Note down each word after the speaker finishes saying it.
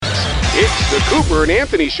The Cooper and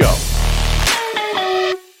Anthony Show.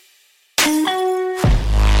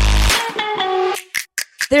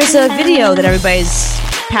 There's a video that everybody's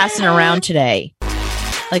passing around today,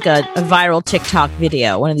 like a viral TikTok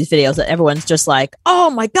video, one of these videos that everyone's just like, oh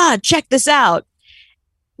my God, check this out.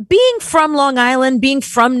 Being from Long Island, being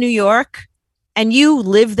from New York, and you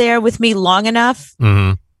live there with me long enough,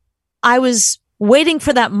 I was waiting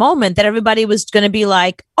for that moment that everybody was going to be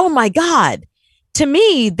like, oh my God. To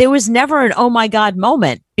me, there was never an oh my God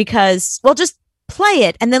moment because, well, just play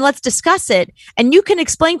it and then let's discuss it. And you can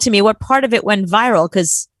explain to me what part of it went viral,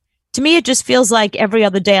 because to me, it just feels like every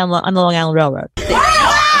other day on the Long Island Railroad.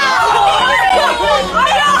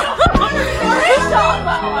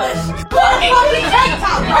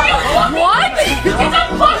 What? It's a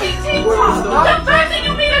fucking tank top! The fact that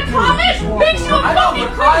you made a comment makes you a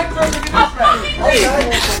fucking creep! A fucking creep!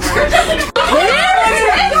 You're just like a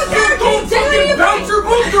bounce your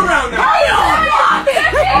boobs around now!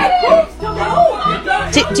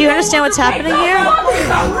 Do you understand what's happening here?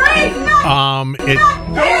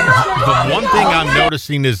 The one thing I'm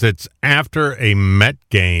noticing is it's after a Met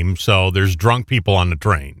game, so there's drunk people on the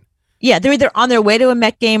train. Yeah, they're either on their way to a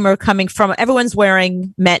Met game or coming from. Everyone's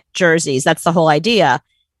wearing Met jerseys. That's the whole idea.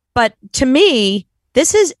 But to me,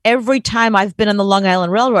 this is every time I've been on the Long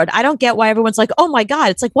Island Railroad. I don't get why everyone's like, oh my God.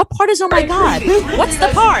 It's like, what part is oh my God? What's the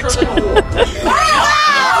part?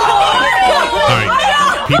 All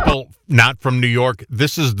right, people not from New York,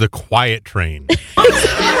 this is the quiet train.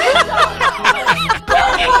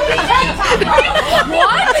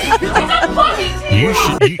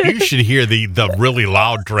 You should hear the really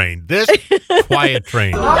loud train. This quiet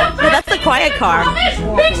train. Well, that's the quiet car.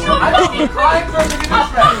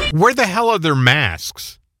 Where the hell are their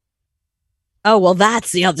masks? Oh, well,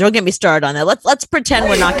 that's, don't get me started on that. Let's pretend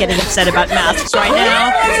we're not getting upset about masks right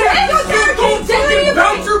now.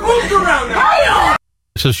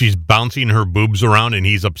 So she's bouncing her boobs around and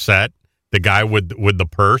he's upset. The guy with the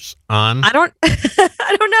purse on. I don't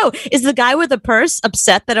know. Is the guy with the purse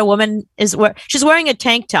upset that a woman she's wearing a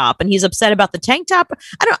tank top and he's upset about the tank top?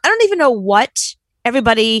 I don't even know what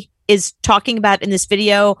everybody is talking about in this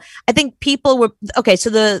video. I think people were okay. So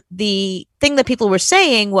the thing that people were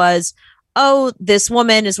saying was, oh, this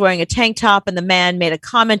woman is wearing a tank top and the man made a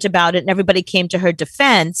comment about it and everybody came to her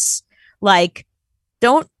defense. Like,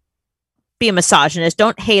 don't be a misogynist.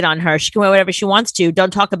 Don't hate on her. She can wear whatever she wants to.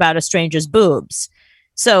 Don't talk about a stranger's boobs.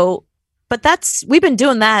 So, but we've been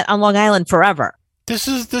doing that on Long Island forever. This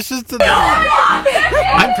is the.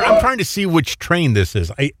 I'm trying to see which train this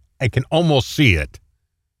is. I can almost see it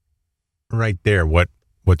right there. What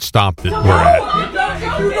stop that we're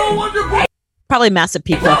at? Probably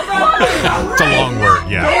Massapequa. It's a long word,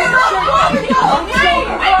 yeah.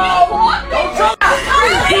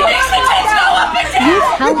 You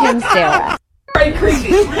tell him, Sarah.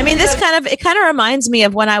 I mean, it kind of reminds me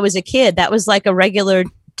of when I was a kid. That was like a regular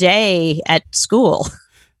day at school.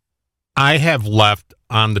 I have left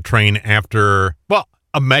on the train after,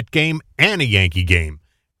 a Met game and a Yankee game.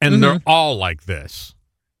 And they're all like this.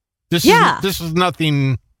 This is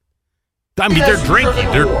nothing. I mean, they're drinking.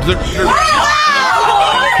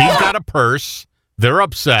 He's got a purse. They're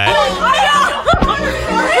upset.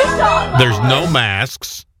 There's no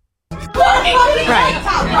masks. Right.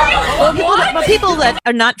 Well, people that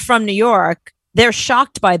are not from New York, they're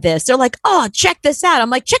shocked by this. They're like, oh, check this out. I'm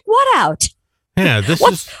like, check what out? Yeah,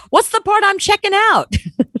 what's the part I'm checking out?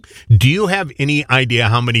 Do you have any idea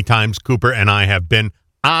how many times Cooper and I have been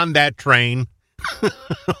on that train?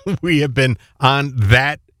 We have been on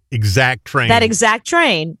that exact train. That exact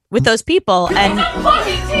train with those people. And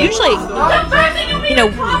usually,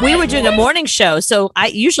 we were doing a morning show, so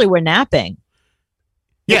usually we're napping.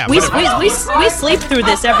 Yeah, we sleep through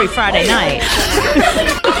this every Friday night.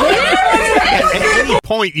 At any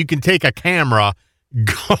point, you can take a camera,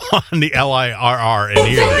 go on the LIRR, and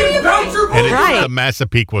hear it. And it's the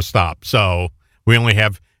Massapequa stop. So we only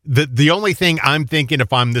have the only thing I'm thinking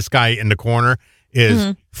if I'm this guy in the corner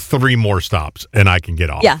is 3 more stops, and I can get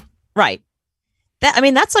off. Yeah, right.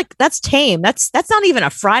 That's tame. That's not even a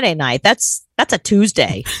Friday night. That's a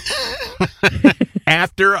Tuesday.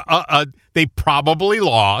 After they probably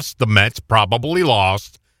lost, the Mets probably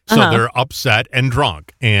lost, so they're upset and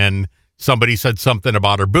drunk. And somebody said something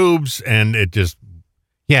about her boobs, and it just,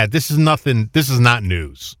 this is nothing. This is not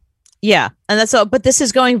news. Yeah, and that's all. But this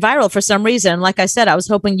is going viral for some reason. Like I said, I was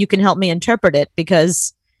hoping you can help me interpret it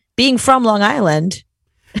because being from Long Island.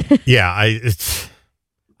 I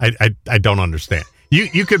don't understand.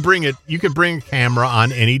 You could bring it. You could bring a camera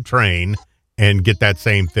on any train and get that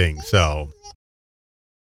same thing. So,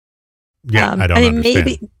 I don't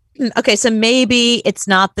understand. Okay, so maybe it's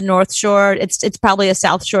not the North Shore. It's probably a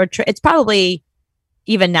South Shore. It's probably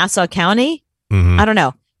even Nassau County. I don't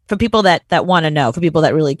know. For people that want to know, for people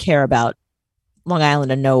that really care about Long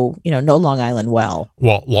Island and know Long Island well.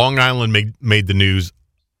 Well, Long Island made the news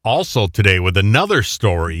also today with another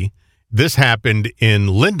story. This happened in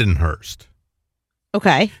Lindenhurst.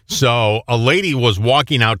 Okay. So a lady was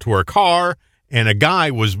walking out to her car, and a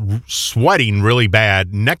guy was sweating really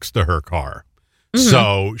bad next to her car.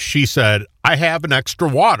 So she said, I have an extra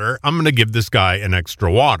water. I'm going to give this guy an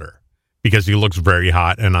extra water because he looks very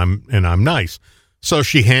hot and I'm nice. So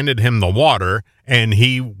she handed him the water and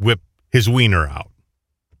he whipped his wiener out.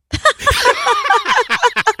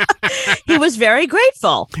 He was very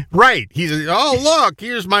grateful. Right. He said, oh, look,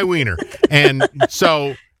 here's my wiener. And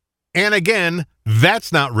again,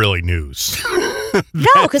 that's not really news.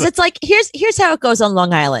 No, because it's like, here's how it goes on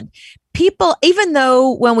Long Island. People, even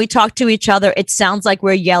though when we talk to each other, it sounds like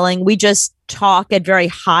we're yelling, we just talk at very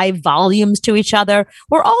high volumes to each other.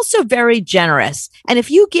 We're also very generous. And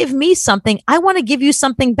if you give me something, I want to give you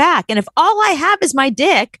something back. And if all I have is my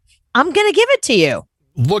dick, I'm going to give it to you.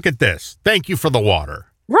 Look at this. Thank you for the water.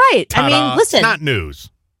 Right. Ta-da. I mean, listen. It's not news.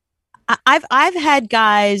 I've had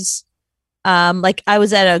guys, like I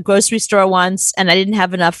was at a grocery store once and I didn't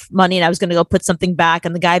have enough money and I was going to go put something back.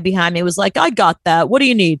 And the guy behind me was like, I got that. What do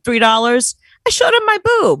you need? $3? I showed him my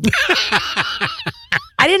boob.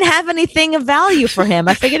 I didn't have anything of value for him.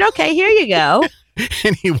 I figured, okay, here you go.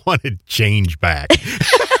 And he wanted change back.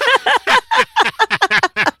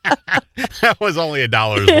 That was only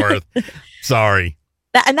 $1 worth. Sorry.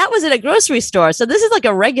 And that was at a grocery store. So this is like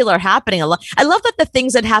a regular happening. I love that the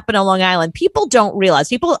things that happen on Long Island, people don't realize.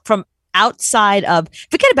 People from outside of,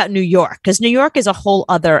 forget about New York, because New York is a whole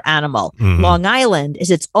other animal. Long Island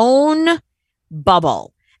is its own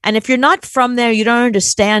bubble. And if you're not from there, you don't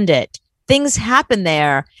understand it. Things happen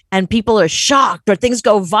there and people are shocked or things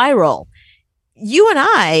go viral. You and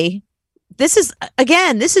I, this is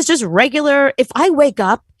just regular. If I wake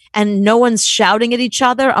up and no one's shouting at each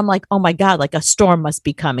other, I'm like, oh my God, like a storm must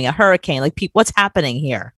be coming, a hurricane. Like, what's happening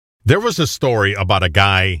here? There was a story about a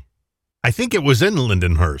guy, I think it was in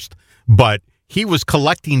Lindenhurst, but he was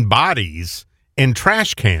collecting bodies in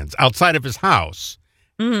trash cans outside of his house.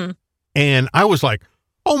 And I was like,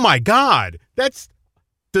 oh my God, that's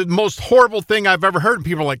the most horrible thing I've ever heard. And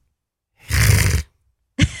people are like,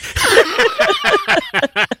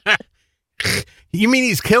 you mean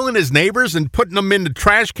he's killing his neighbors and putting them in the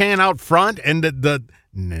trash can out front? And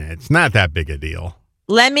it's not that big a deal.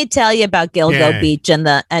 Let me tell you about Gilgo Beach and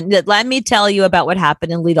let me tell you about what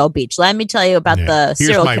happened in Lido Beach. Let me tell you about the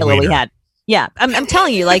serial killer we had. Yeah, I'm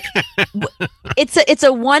telling you, like, it's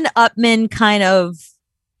a one-upman kind of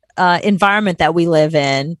environment that we live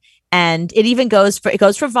in. And it even goes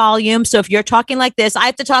for volume. So if you're talking like this, I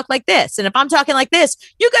have to talk like this. And if I'm talking like this,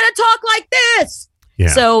 you got to talk like this. Yeah.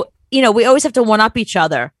 So, we always have to one up each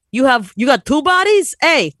other. You got 2 bodies?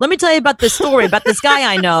 Hey, let me tell you about this story about this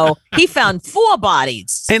guy I know. He found 4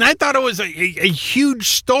 bodies. And I thought it was a huge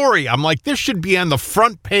story. I'm like, this should be on the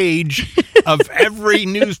front page of every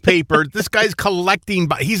newspaper. This guy's collecting,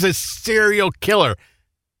 he's a serial killer.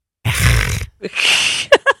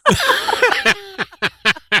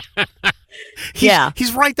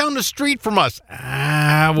 He's right down the street from us. We'll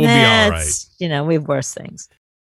be all right. We have worse things.